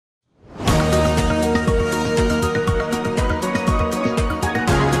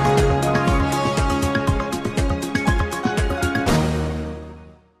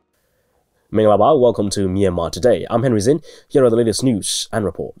Mingla, welcome to Myanmar Today. I'm Henry Zin. Here are the latest news and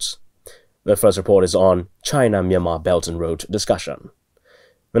reports. The first report is on China-Myanmar Belt and Road discussion.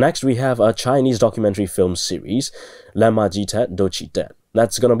 Next, we have a Chinese documentary film series, Lann Htet,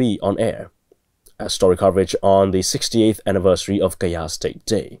 that's going to be on air. A story coverage on the 68th anniversary of Kayah State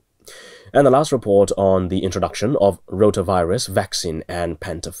Day. And the last report on the introduction of Rotavirus vaccine and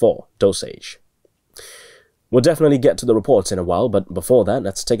Penta 4 dosage. We'll definitely get to the reports in a while, but before that,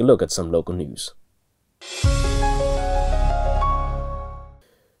 let's take a look at some local news.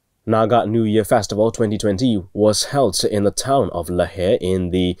 Naga New Year Festival 2020 was held in the town of Lahore in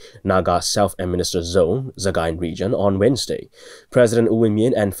the Naga Self-Administered Zone, Sagaing region, on Wednesday. President U Win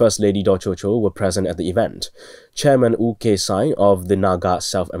Myint and First Lady Do Cho Cho were present at the event. Chairman U K Sai of the Naga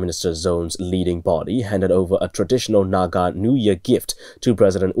Self-Administered Zone's leading body handed over a traditional Naga New Year gift to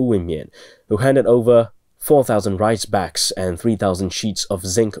President U Win Myint, who handed over 4,000 rice bags and 3,000 sheets of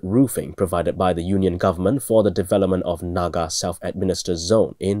zinc roofing provided by the Union government for the development of Naga Self-Administered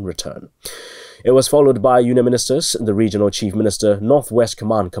Zone in return. It was followed by Union ministers, the regional chief minister, Northwest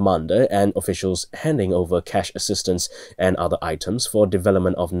Command commander, and officials handing over cash assistance and other items for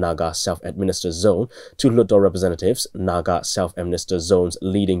development of Naga Self-Administered Zone to Lutto representatives, Naga Self-Administered Zone's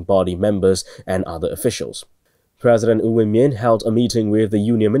leading body members, and other officials. President U Win Myint held a meeting with the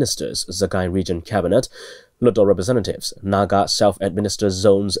Union Ministers, Sagaing Region Cabinet, Lutto representatives, Naga Self-Administered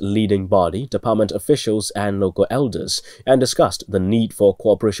Zone's leading body, department officials and local elders, and discussed the need for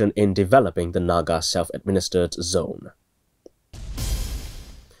cooperation in developing the Naga Self-Administered Zone.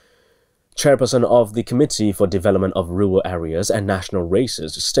 Chairperson of the Committee for Development of Rural Areas and National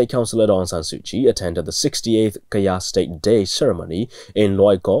Races, State Councillor Aung San Suu Kyi attended the 68th Kayah State Day ceremony in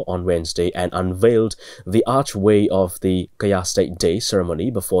Loi Kaw on Wednesday and unveiled the archway of the Kayah State Day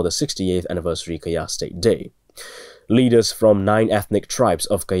ceremony before the 68th anniversary Kayah State Day. Leaders from 9 ethnic tribes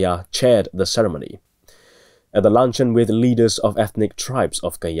of Kayah chaired the ceremony. At the luncheon with leaders of ethnic tribes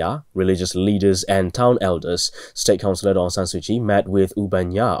of Kayah, religious leaders and town elders, State Councillor Aung San Suu Kyi met with U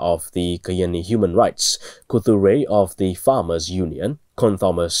Ban Ya of the Kayani Human Rights, Kuthure of the Farmers Union, Kun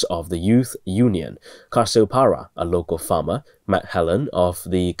Thomas of the Youth Union, Karsil Para, a local farmer, Matt Helen of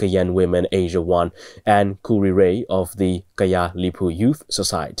the Kayen Women Asia 1, and Kuri Ray of the Kayah Lipu Youth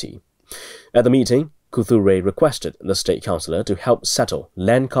Society. At the meeting, Kuthure requested the state councillor to help settle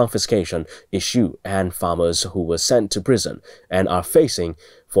land confiscation issue and farmers who were sent to prison and are facing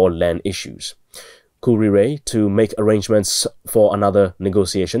for land issues. Kuthure to make arrangements for another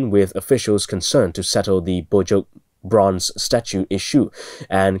negotiation with officials concerned to settle the Bojok bronze statue issue,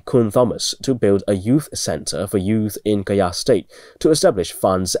 and Kun Thomas to build a youth centre for youth in Kayah State, to establish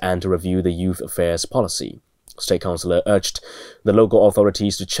funds and to review the youth affairs policy. State Councillor urged the local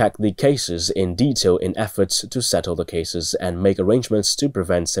authorities to check the cases in detail in efforts to settle the cases and make arrangements to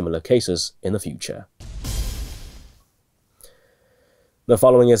prevent similar cases in the future. The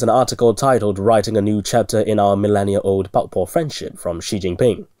following is an article titled "Writing a New Chapter in Our Millennia-Old Baopo Friendship" from Xi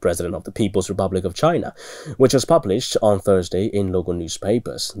Jinping, President of the People's Republic of China, which was published on Thursday in local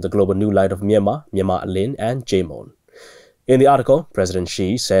newspapers, The Global New Light of Myanmar, Myanmar Lin, and Jaemon. In the article, President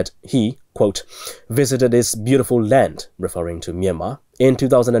Xi said he, quote, visited this beautiful land, referring to Myanmar, in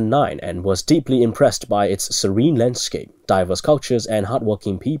 2009 and was deeply impressed by its serene landscape, diverse cultures, and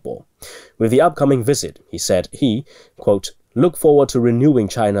hardworking people. With the upcoming visit, he said he, quote, look forward to renewing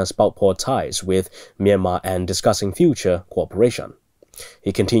China's Baopo ties with Myanmar and discussing future cooperation.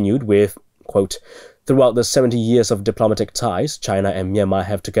 He continued with, quote, throughout the 70 years of diplomatic ties, China and Myanmar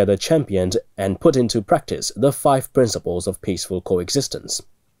have together championed and put into practice the 5 principles of peaceful coexistence.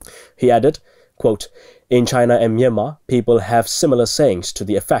 He added, quote, in China and Myanmar, people have similar sayings to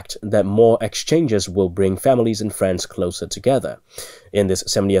the effect that more exchanges will bring families and friends closer together. In this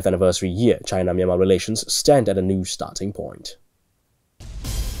 70th anniversary year, China-Myanmar relations stand at a new starting point.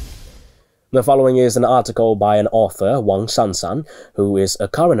 The following is an article by an author, Wang Sansan, who is a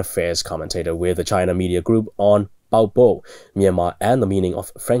current affairs commentator with the China Media Group on Baopo, Myanmar, and the meaning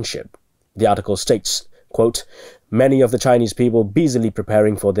of friendship. The article states, quote, many of the Chinese people busily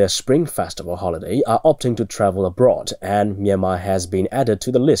preparing for their Spring Festival holiday are opting to travel abroad, and Myanmar has been added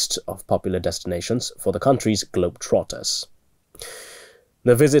to the list of popular destinations for the country's globetrotters.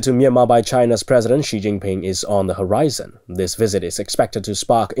 The visit to Myanmar by China's President Xi Jinping is on the horizon. This visit is expected to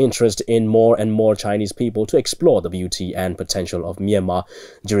spark interest in more and more Chinese people to explore the beauty and potential of Myanmar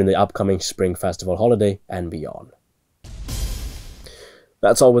during the upcoming Spring Festival holiday and beyond.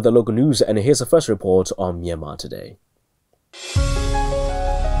 That's all with the local news, and here's the first report on Myanmar Today.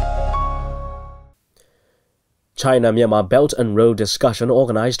 China-Myanmar Belt and Road discussion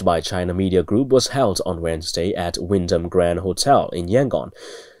organized by China Media Group was held on Wednesday at Wyndham Grand Hotel in Yangon.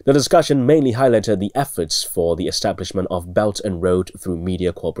 The discussion mainly highlighted the efforts for the establishment of Belt and Road through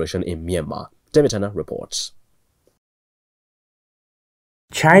Media Cooperation in Myanmar. David Tanner reports.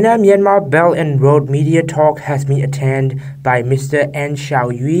 China-Myanmar Belt and Road Media Talk has been attended by Mr. N.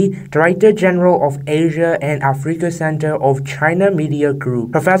 Xiaoyue, Director General of Asia and Africa Center of China Media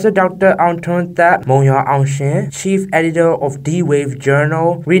Group, Professor Dr. Anton Tett, Myanmar Angshin, Chief Editor of D-Wave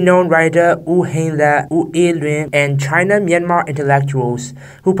Journal, renowned writer Wu Heinle, Wu Elun, and China-Myanmar intellectuals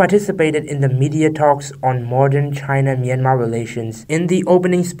who participated in the media talks on modern China-Myanmar relations. In the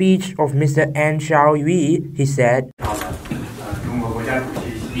opening speech of Mr. N. Xiaoyue, he said,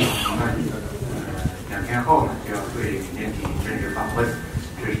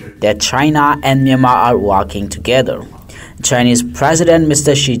 that China and Myanmar are working together. Chinese President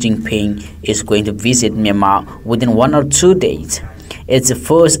Mr. Xi Jinping is going to visit Myanmar within 1 or 2 days. It's the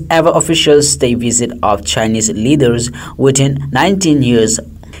first ever official state visit of Chinese leaders within 19 years.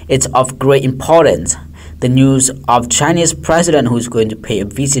 It's of great importance. The news of Chinese president who is going to pay a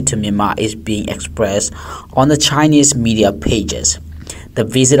visit to Myanmar is being expressed on the Chinese media pages. The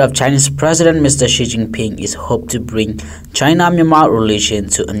visit of Chinese President Mr. Xi Jinping is hoped to bring China-Myanmar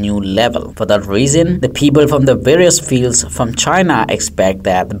relations to a new level. For that reason, the people from the various fields from China expect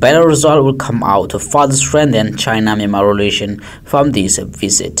that the better result will come out to further strengthen China-Myanmar relations from this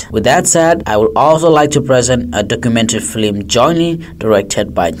visit. With that said, I would also like to present a documentary film jointly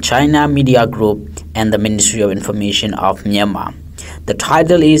directed by China Media Group and the Ministry of Information of Myanmar. The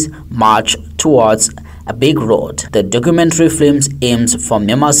title is March Towards a Big Road. The documentary film aims for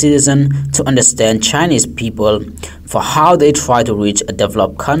Myanmar citizens to understand Chinese people for how they try to reach a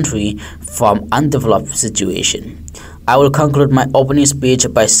developed country from undeveloped situation. I will conclude my opening speech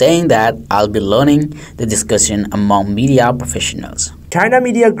by saying that I'll be learning the discussion among media professionals. China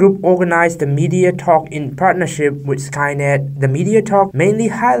Media Group organized the media talk in partnership with Skynet. The media talk mainly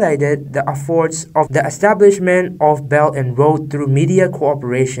highlighted the efforts of the establishment of Belt and Road through media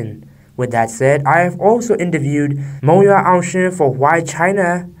cooperation. With that said, I have also interviewed Myanmar Angshin for why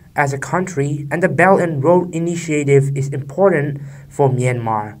China as a country and the Belt and Road Initiative is important for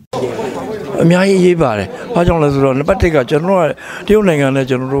Myanmar.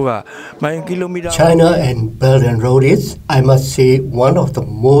 China and Belt and Road is, I must say, one of the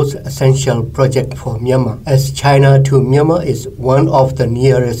most essential projects for Myanmar. As China to Myanmar is one of the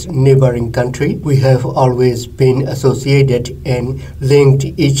nearest neighboring countries, we have always been associated and linked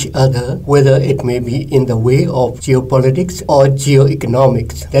each other, whether it may be in the way of geopolitics or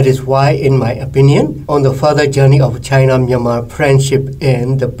geoeconomics. That is why, in my opinion, on the further journey of China-Myanmar friendship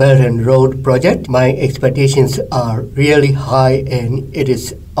and the Belt and Road project, my expectations are really high and it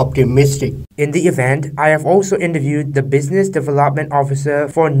is optimistic. In the event, I have also interviewed the Business Development Officer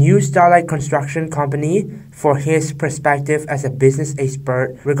for New Starlight Construction Company for his perspective as a business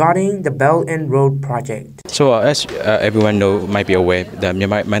expert regarding the Belt and Road project. So as everyone might be aware, that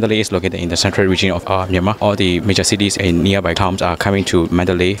Mandalay is located in the central region of Myanmar. All the major cities and nearby towns are coming to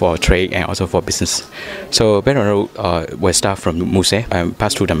Mandalay for trade and also for business. So Belt and Road will start from Muse and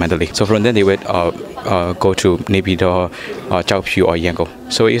pass through the Mandalay. So from then they would go to Naypyidaw, Chao Phraya or Yangon.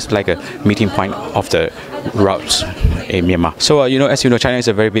 So it's like a meeting point of the routes in Myanmar. So as you know, China is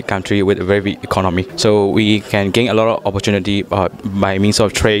a very big country with a very big economy. So we can gain a lot of opportunity by means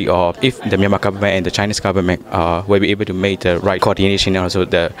of trade, or if the Myanmar government and the Chinese government will be able to make the right coordination and also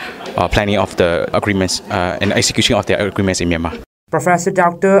the planning of the agreements and execution of the agreements in Myanmar. Professor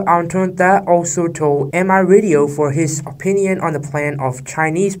Dr. Anton Tett also told MI Radio for his opinion on the plan of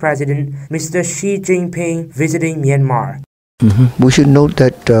Chinese President Mr. Xi Jinping visiting Myanmar. We should note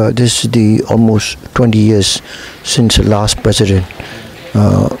that this is the almost 20 years since the last president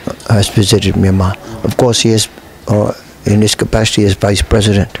has visited Myanmar. Of course, he has, in his capacity as vice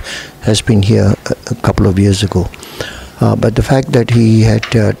president, has been here a couple of years ago. But the fact that he had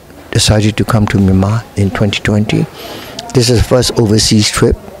decided to come to Myanmar in 2020, this is the first overseas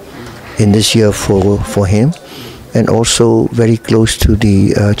trip in this year for him, and also very close to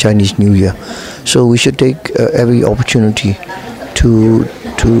the Chinese New Year. So we should take every opportunity to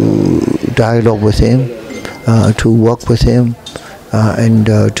dialogue with him, to work with him, and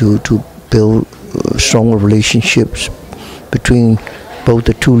to build stronger relationships between both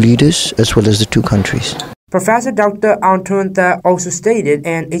the two leaders as well as the two countries. Professor Dr. Anton Tett also stated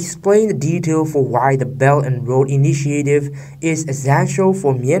and explained the detail for why the Belt and Road Initiative is essential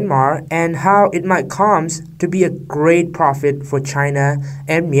for Myanmar and how it might come to be a great profit for China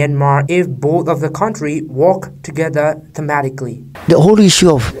and Myanmar if both of the countries work together thematically. The whole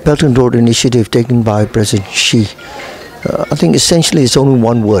issue of Belt and Road Initiative taken by President Xi, I think essentially it's only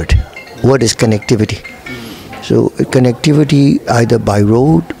one word. Word is connectivity. So connectivity either by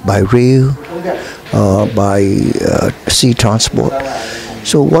road, by rail, by sea transport.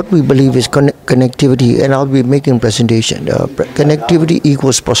 So what we believe is connectivity, and I'll be making a presentation. Connectivity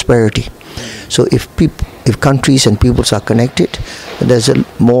equals prosperity. So if countries and peoples are connected, there's a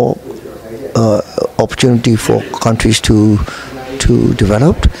more opportunity for countries to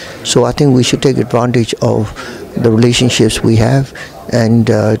develop. So I think we should take advantage of the relationships we have, and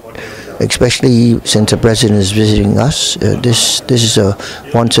especially since the president is visiting us, this is a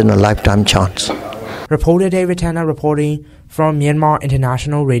once in a lifetime chance. Reporter David Tanner reporting from Myanmar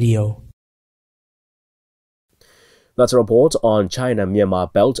International Radio. That's a report on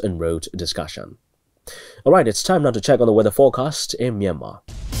China-Myanmar Belt and Road discussion. Alright, it's time now to check on the weather forecast in Myanmar.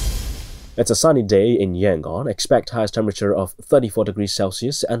 It's a sunny day in Yangon. Expect highest temperature of 34 degrees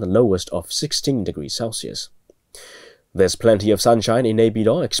Celsius and the lowest of 16 degrees Celsius. There's plenty of sunshine in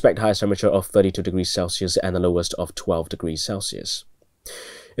Naypyidaw. Expect highest temperature of 32 degrees Celsius and the lowest of 12 degrees Celsius.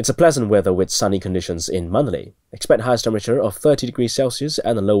 It's a pleasant weather with sunny conditions in Mandalay. Expect highest temperature of 30 degrees Celsius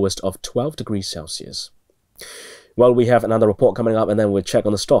and the lowest of 12 degrees Celsius. Well, we have another report coming up, and then we'll check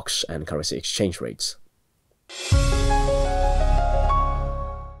on the stocks and currency exchange rates.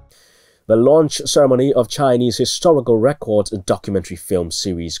 The launch ceremony of Chinese historical record documentary film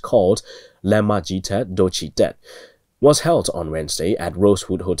series called Lann, Htet was held on Wednesday at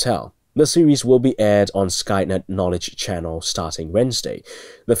Rosewood Hotel. The series will be aired on Skynet Knowledge Channel starting Wednesday.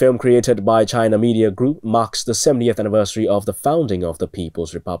 The film, created by China Media Group, marks the 70th anniversary of the founding of the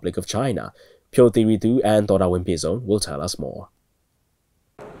People's Republic of China. Pyo Thiritu and Tora Wimpizon will tell us more.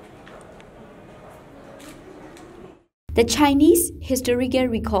 The Chinese historical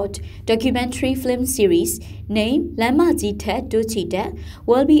record documentary film series named Lann, Htet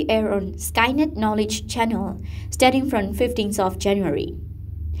will be aired on Skynet Knowledge Channel starting from 15th of January.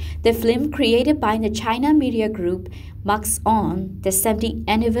 The film, created by the China Media Group, marks on the 70th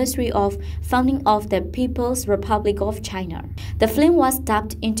anniversary of founding of the People's Republic of China. The film was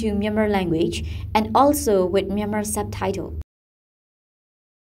dubbed into Myanmar language and also with Myanmar subtitle.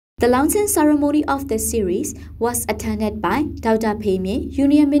 The launching ceremony of the series was attended by Dr. Pei,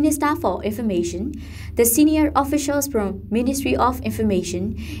 Union Minister for Information, the senior officials from Ministry of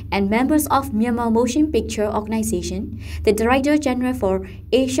Information, and members of Myanmar Motion Picture Organization, the Director General for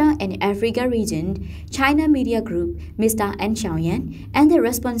Asia and Africa Region, China Media Group, Mr. N. Xiaoyan, and the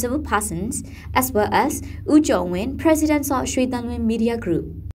responsible persons, as well as U Zhongwen, President of Shwetanlin Media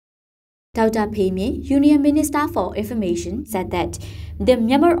Group. Dr. Pei, Union Minister for Information, said that the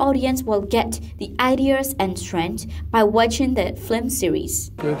Myanmar audience will get the ideas and strength by watching the film series.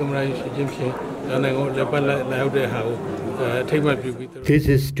 This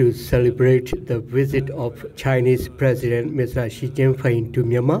is to celebrate the visit of Chinese President Mr. Xi Jinping to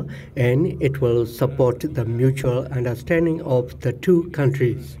Myanmar, and it will support the mutual understanding of the two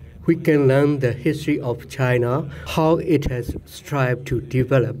countries. We can learn the history of China, how it has strived to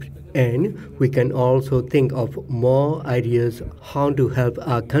develop, and we can also think of more ideas how to help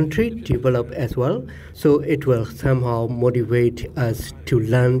our country develop as well. So it will somehow motivate us to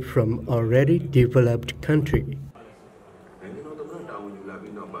learn from already developed country.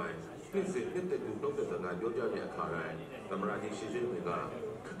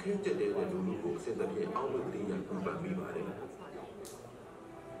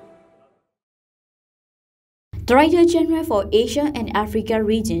 Director General for Asia and Africa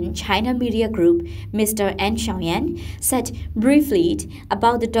Region, China Media Group, Mr. N. Xiaoyan, said briefly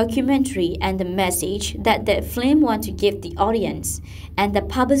about the documentary and the message that the film wants to give the audience and the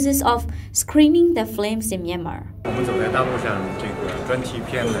purposes of screening the films in Myanmar.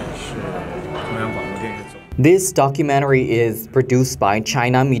 This documentary is produced by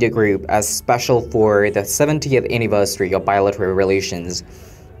China Media Group as special for the 70th anniversary of bilateral relations.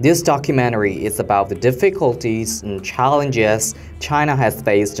 This documentary is about the difficulties and challenges China has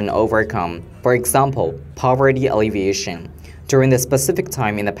faced and overcome, for example, poverty alleviation, during the specific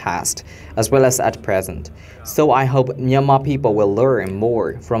time in the past, as well as at present. So I hope Myanmar people will learn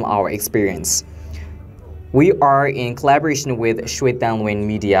more from our experience. We are in collaboration with Shwetanlin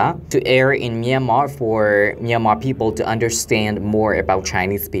Media to air in Myanmar for Myanmar people to understand more about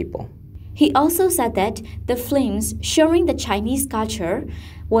Chinese people. He also said that the films showing the Chinese culture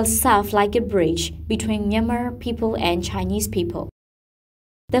will serve like a bridge between Myanmar people and Chinese people.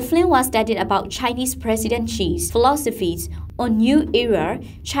 The film was studied about Chinese President Xi's philosophies on New Era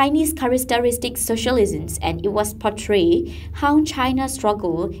Chinese characteristic socialisms, and it was portrayed how China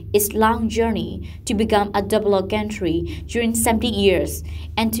struggled its long journey to become a developed country during 70 years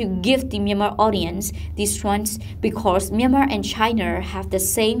and to give the Myanmar audience the strength because Myanmar and China have the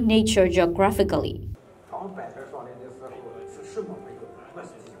same nature geographically.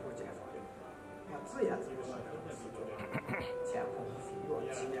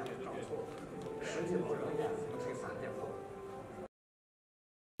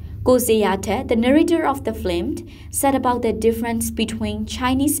 Htet, the narrator of the film, said about the difference between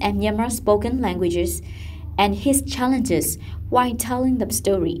Chinese and Myanmar spoken languages and his challenges while telling the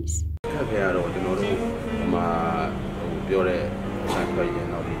stories.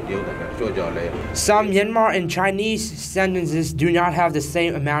 Some Myanmar and Chinese sentences do not have the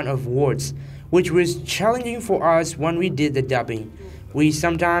same amount of words, which was challenging for us when we did the dubbing. We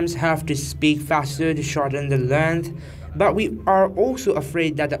sometimes have to speak faster to shorten the length, but we are also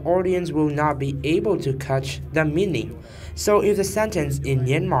afraid that the audience will not be able to catch the meaning. So if the sentence in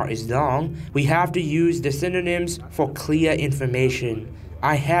Myanmar is long, we have to use the synonyms for clear information.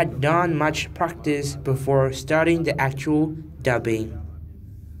 I had done much practice before starting the actual dubbing.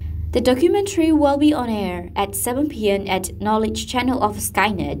 The documentary will be on air at 7 p.m. at Knowledge Channel of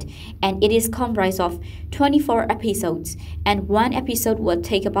Skynet, and it is comprised of 24 episodes, and one episode will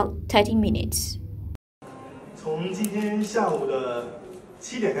take about 30 minutes. 从今天下午的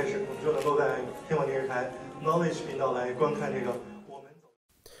7点开始，我们就能够在天网电视台 Knowledge 频道来观看这个。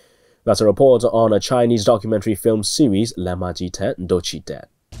 That's a report on a Chinese documentary film series, Lann Htet, Dosage.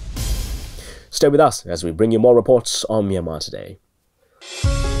 Stay with us as we bring you more reports on Myanmar Today.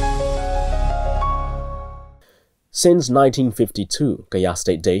 Since 1952, Kayah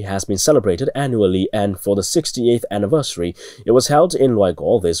State Day has been celebrated annually, and for the 68th anniversary, it was held in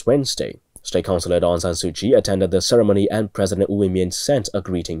Loigo this Wednesday. State Councillor Aung San Suu Kyi attended the ceremony, and President Wu Min sent a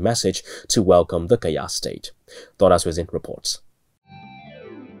greeting message to welcome the Kayah State. Dosage Zin reports.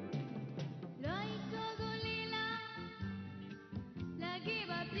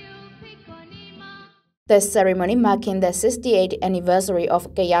 The ceremony marking the 68th anniversary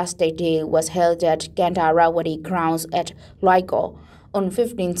of Kayah State Day was held at Gandarawati Grounds at Loigo on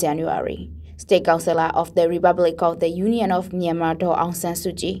 15 January. State Councillor of the Republic of the Union of Myanmar Aung San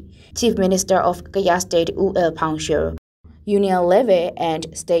Suu Kyi, Chief Minister of Kayah State Pang, Union level and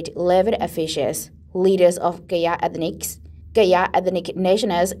state level officials, leaders of Kayah ethnic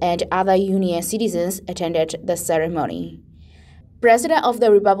nationals and other Union citizens attended the ceremony. President of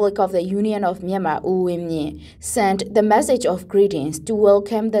the Republic of the Union of Myanmar, Wu Min, sent the message of greetings to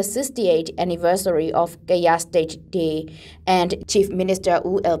welcome the 68th anniversary of Kayah State Day, and Chief Minister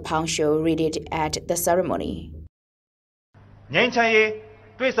Pang read it at the ceremony.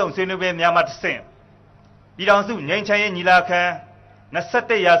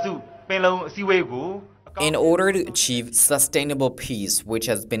 In order to achieve sustainable peace, which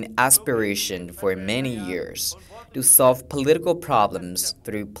has been aspiration for many years, to solve political problems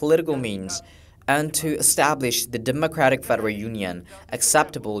through political means, and to establish the democratic federal union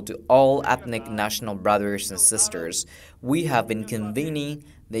acceptable to all ethnic national brothers and sisters, we have been convening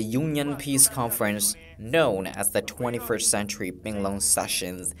the Union Peace Conference known as the 21st Century Pinglong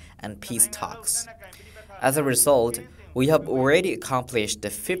Sessions and Peace Talks. As a result, we have already accomplished the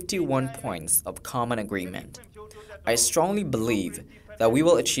 51 points of common agreement. I strongly believe that we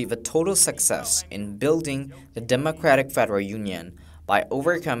will achieve a total success in building the democratic federal union by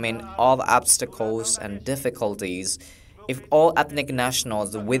overcoming all the obstacles and difficulties if all ethnic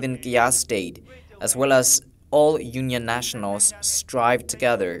nationals within Kayah State, as well as all union nationals, strive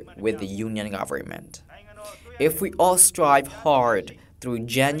together with the union government. If we all strive hard through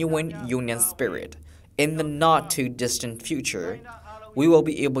genuine union spirit, in the not-too-distant future, we will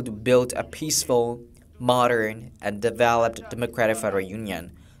be able to build a peaceful, modern, and developed democratic federal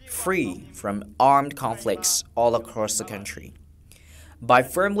union, free from armed conflicts all across the country. By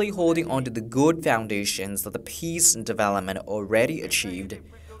firmly holding on to the good foundations of the peace and development already achieved,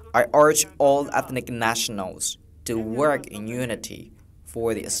 I urge all ethnic nationals to work in unity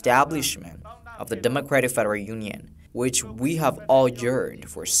for the establishment of the democratic federal union, which we have all yearned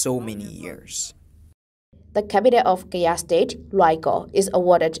for so many years. The capital of Kayah State, Loigo, is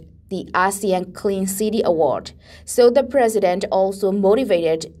awarded the ASEAN Clean City Award. So the president also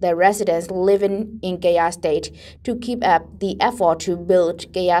motivated the residents living in Kayah State to keep up the effort to build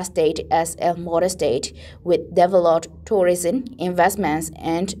Kayah State as a model state with developed tourism, investments,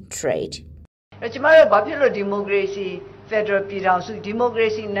 and trade.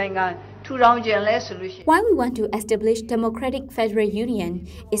 Why we want to establish democratic federal union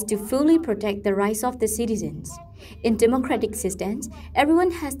is to fully protect the rights of the citizens. In democratic systems,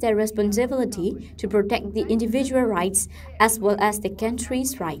 everyone has their responsibility to protect the individual rights as well as the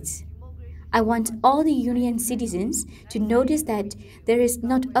country's rights. I want all the union citizens to notice that there is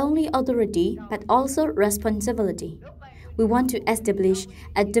not only authority but also responsibility. We want to establish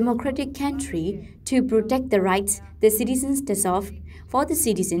a democratic country to protect the rights the citizens deserve, for the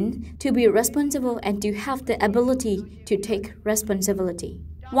citizen to be responsible and to have the ability to take responsibility.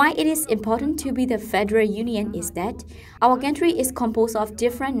 Why it is important to be the federal union is that our country is composed of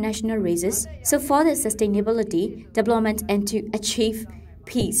different national races, so for the sustainability, development and to achieve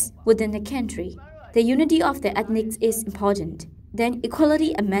peace within the country, the unity of the ethnics is important. Then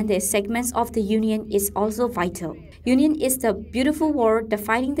equality among the segments of the union is also vital. Union is the beautiful word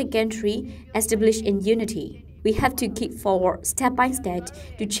defining the country established in unity. We have to keep forward step by step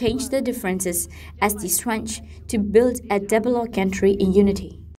to change the differences as the strength to build a developed country in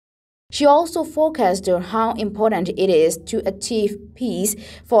unity. She also focused on how important it is to achieve peace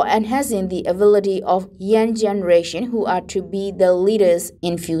for enhancing the ability of young generation who are to be the leaders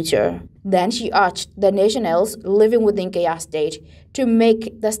in future. Then she urged the nationals living within Kayah state to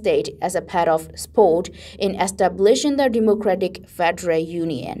make the state as a part of sport in establishing the democratic federal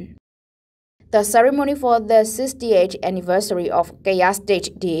union. The ceremony for the 68th anniversary of Kayah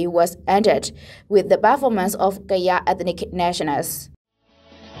State Day was ended with the performance of Kayah ethnic nationals.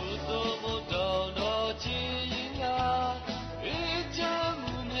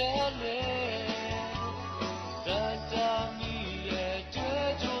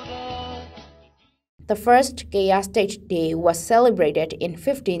 The first Kayah State Day was celebrated in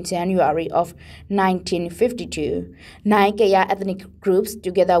 15 January of 1952. 9 Kayah ethnic groups,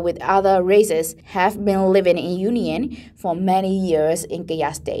 together with other races, have been living in union for many years in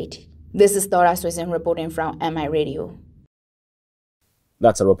Kayah State. This is DJ Henry reporting from MI Radio.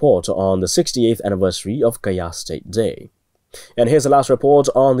 That's a report on the 68th anniversary of Kayah State Day. And here's the last report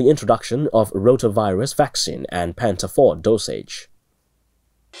on the introduction of rotavirus vaccine and pentavalent dosage.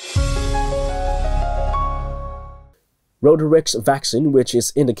 Rotavirus vaccine, which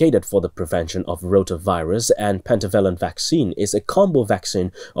is indicated for the prevention of rotavirus, and pentavalent vaccine is a combo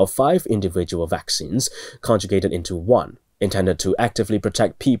vaccine of 5 individual vaccines conjugated into one, intended to actively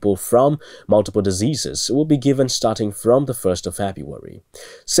protect people from multiple diseases, will be given starting from the 1st of February.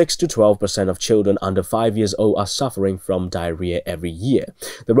 6 to 12% of children under 5 years old are suffering from diarrhea every year.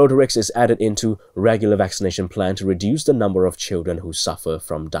 The Rotavirus is added into regular vaccination plan to reduce the number of children who suffer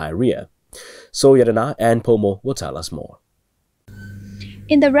from diarrhea. So Yadana and Pomo will tell us more.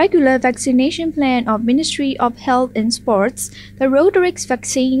 In the regular vaccination plan of Ministry of Health and Sports, the Rotavirus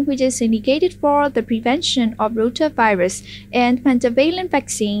vaccine, which is indicated for the prevention of rotavirus, and pentavalent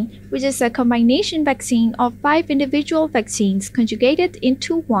vaccine, which is a combination vaccine of 5 individual vaccines conjugated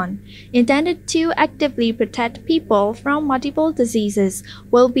into one, intended to actively protect people from multiple diseases,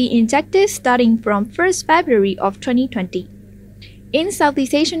 will be injected starting from 1st February of 2020. In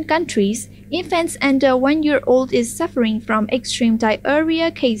Southeast Asian countries, infants under 1 year old is suffering from extreme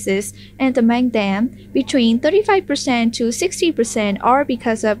diarrhea cases, and among them, between 35% to 60% are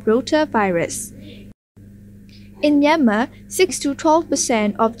because of rotavirus. In Myanmar, 6 to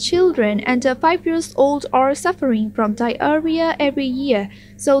 12% of children under 5 years old are suffering from diarrhea every year,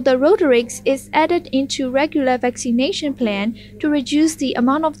 so the Rotavirus is added into regular vaccination plan to reduce the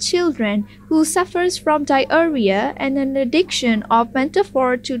amount of children who suffers from diarrhea and an addiction of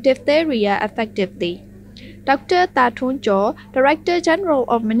metaphor to diphtheria effectively. Dr. Thatun Jo, Director General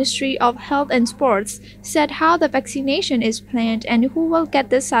of Ministry of Health and Sports, said how the vaccination is planned and who will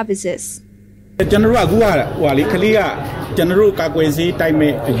get the services. To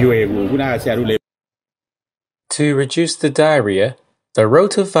reduce the diarrhea, the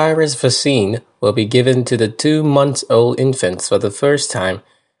rotavirus vaccine will be given to the 2-month-old infants for the first time,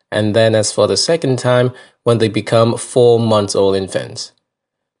 and then as for the second time when they become 4-month-old infants.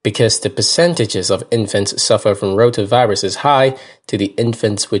 Because the percentages of infants suffer from rotavirus is high to the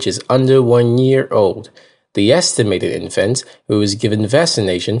infants which is under 1 year old, the estimated infants who is given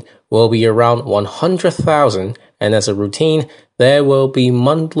vaccination will be around 100,000, and as a routine, there will be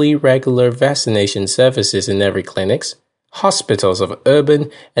monthly regular vaccination services in every clinics, hospitals of urban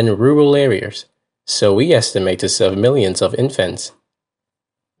and rural areas. So we estimate to serve millions of infants.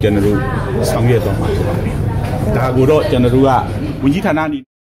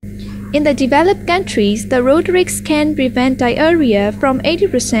 In the developed countries, the Rotavirus can prevent diarrhea from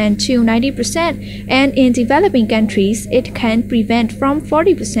 80% to 90%, and in developing countries, it can prevent from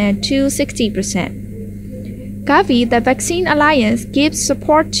 40% to 60%. Gavi, the Vaccine Alliance, gives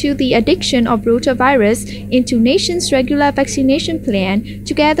support to the addiction of rotavirus into nation's regular vaccination plan,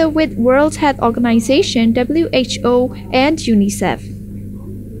 together with World Health Organization (WHO) and UNICEF.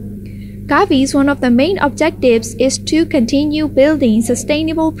 Gavi's one of the main objectives is to continue building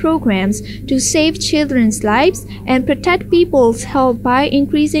sustainable programs to save children's lives and protect people's health by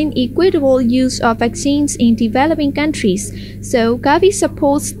increasing equitable use of vaccines in developing countries. So Gavi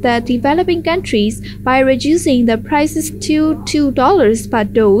supports the developing countries by reducing the prices to $2 per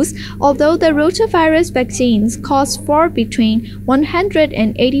dose, although the rotavirus vaccines cost for between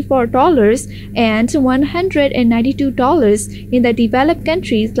 $184 and $192 in the developed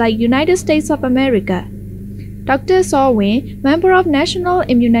countries like United States of America. Dr. Sorwin, member of National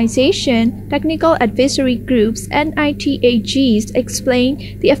Immunization Technical Advisory Groups (NITAGs),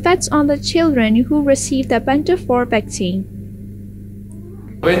 explained the effects on the children who received the Panther 4 vaccine.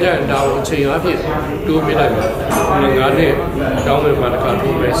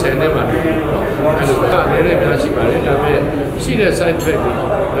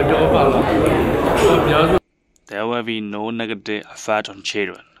 There will be no negative effect on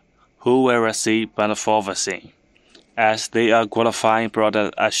children who will receive Panther 4 vaccine, as they are qualifying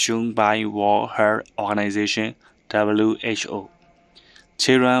products assumed by World Health Organization (WHO).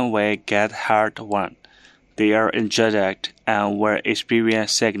 Children will get hurt when they are injured and will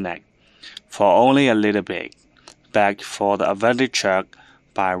experience sickness for only a little bit, but for the advantage check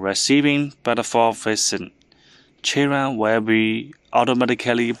by receiving Panther 4 vaccine, children will be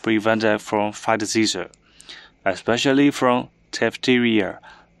automatically prevented from 5 diseases, especially from diphtheria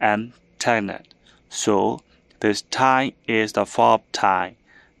and Tett. So this time is the 4th time,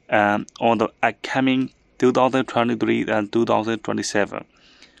 and on the upcoming 2023 and 2027,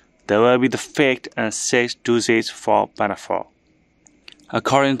 there will be the 5th and 6th doses for Panther 4.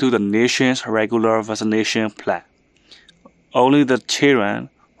 According to the nation's regular vaccination plan, only the children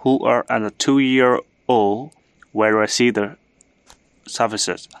who are under 2-year-old will receive the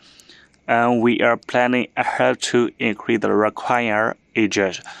services, and we are planning ahead to increase the required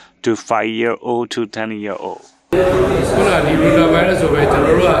ages to 5-year-old to 10-year-old.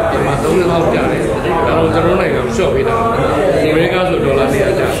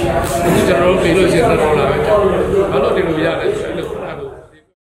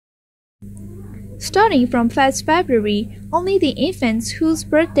 Starting from 1st February, only the infants whose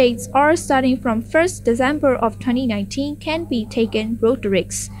birth dates are starting from 1st December of 2019 can be taken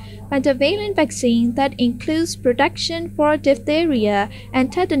Rotavirus. Pentavalent vaccine that includes protection for diphtheria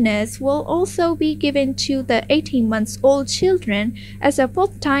and tetanus will also be given to the 18-month-old children as a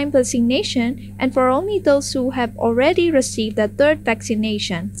 4th-time vaccination and for only those who have already received the 3rd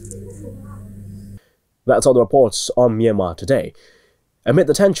vaccination. That's all the reports on Myanmar Today. Amid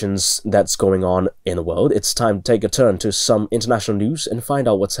the tensions that's going on in the world, it's time to take a turn to some international news and find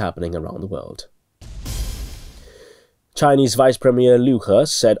out what's happening around the world. Chinese Vice Premier Liu He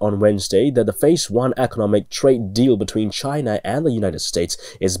said on Wednesday that the Phase 1 economic trade deal between China and the United States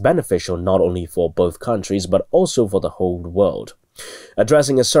is beneficial not only for both countries but also for the whole world.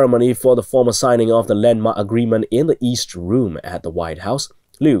 Addressing a ceremony for the formal signing of the landmark agreement in the East Room at the White House,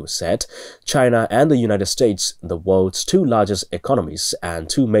 Liu said China and the United States, the world's 2 largest economies and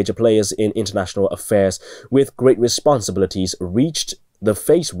 2 major players in international affairs with great responsibilities, reached the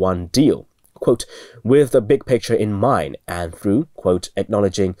Phase 1 deal, quote, with the big picture in mind and through, quote,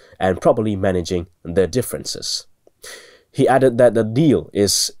 acknowledging and properly managing their differences. He added that the deal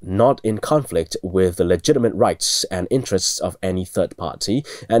is not in conflict with the legitimate rights and interests of any third party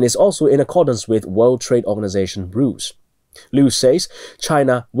and is also in accordance with World Trade Organization rules. Liu says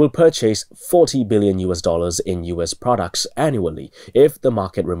China will purchase $40 billion in US products annually if the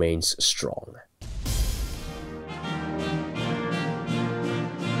market remains strong.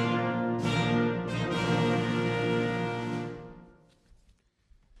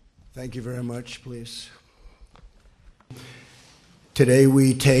 Thank you very much, please. Today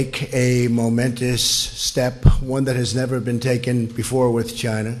we take a momentous step, one that has never been taken before with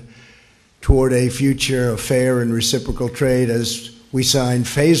China, toward a future of fair and reciprocal trade as we sign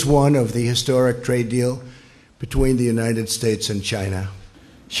Phase 1 of the historic trade deal between the United States and China.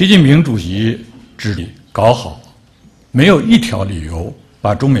 习近平主席指力搞好，没有一条理由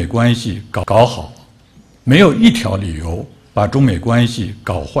把中美关系搞好，没有一条理由把中美关系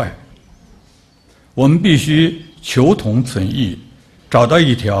搞坏。我们必须求同存异，找到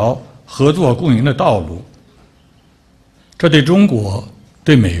一条合作共赢的道路。这对中国、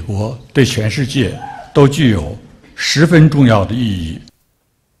对美国、对全世界都具有十分重要的意义。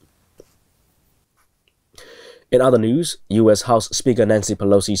 In other news, U.S. House Speaker Nancy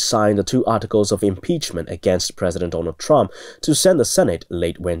Pelosi signed the 2 articles of impeachment against President Donald Trump to send the Senate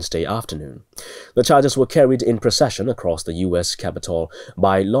late Wednesday afternoon. The charges were carried in procession across the U.S. Capitol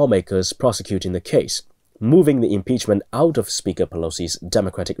by lawmakers prosecuting the case. moving the impeachment out of Speaker Pelosi's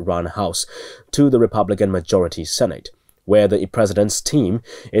Democratic-run House to the Republican-majority Senate, where the president's team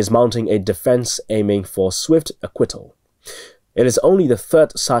is mounting a defense aiming for swift acquittal. It is only the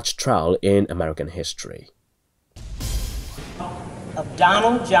third such trial in American history. Of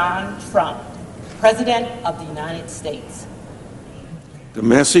Donald John Trump, President of the United States. The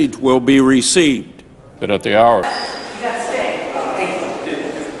message will be received that at the hour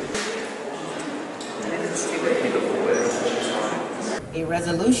a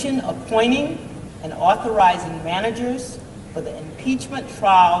resolution appointing and authorizing managers for the impeachment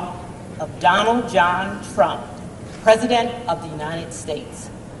trial of Donald John Trump, President of the United States.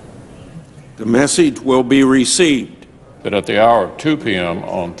 The message will be received that at the hour of 2 p.m.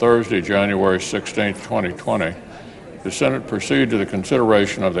 on Thursday, January 16, 2020, the Senate proceed to the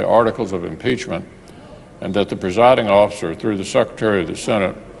consideration of the articles of impeachment, and that the presiding officer, through the Secretary of the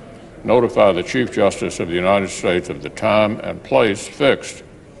Senate, notify the Chief Justice of the United States of the time and place fixed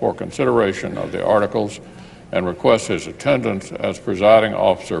for consideration of the articles and request his attendance as presiding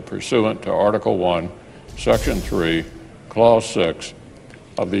officer pursuant to Article 1, Section 3, Clause 6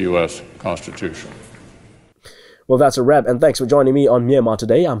 of the U.S. Constitution. Well, that's a wrap, and thanks for joining me on Myanmar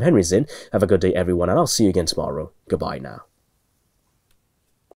Today. I'm Henry Zin. Have a good day, everyone, and I'll see you again tomorrow. Goodbye now.